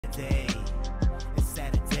Saturday. It's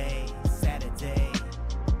Saturday. Saturday.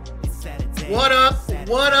 It's Saturday. What up?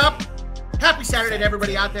 What up? Happy Saturday to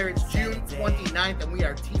everybody out there. It's June 29th, and we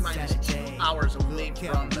are T-minus 2 hours away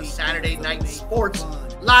from the Saturday Night Sports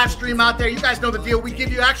live stream out there. You guys know the deal. We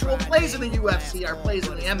give you actual plays in the UFC, our plays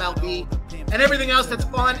in the MLB, and everything else that's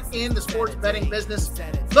fun in the sports betting business.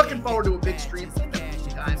 Looking forward to a big stream in the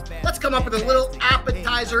meantime. Let's come up with a little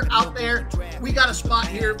appetizer out there. We got a spot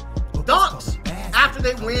here. Dogs, after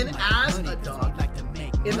they win as a dog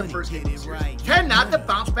in the first game of the series, tend not to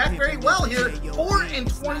bounce back very well here.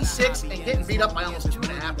 4-26 and getting beat up by almost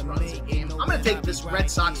 2.5 runs a game. I'm going to take this Red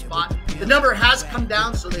Sox spot. The number has come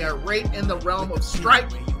down, so they are right in the realm of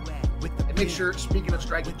strike. And make sure, speaking of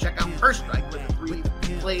striking, check out Per Strike with 3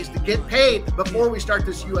 plays to get paid before we start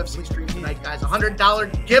this UFC stream tonight, guys.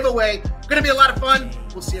 $100 giveaway. Going to be a lot of fun.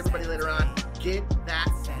 We'll see everybody later on. Get that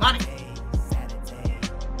money.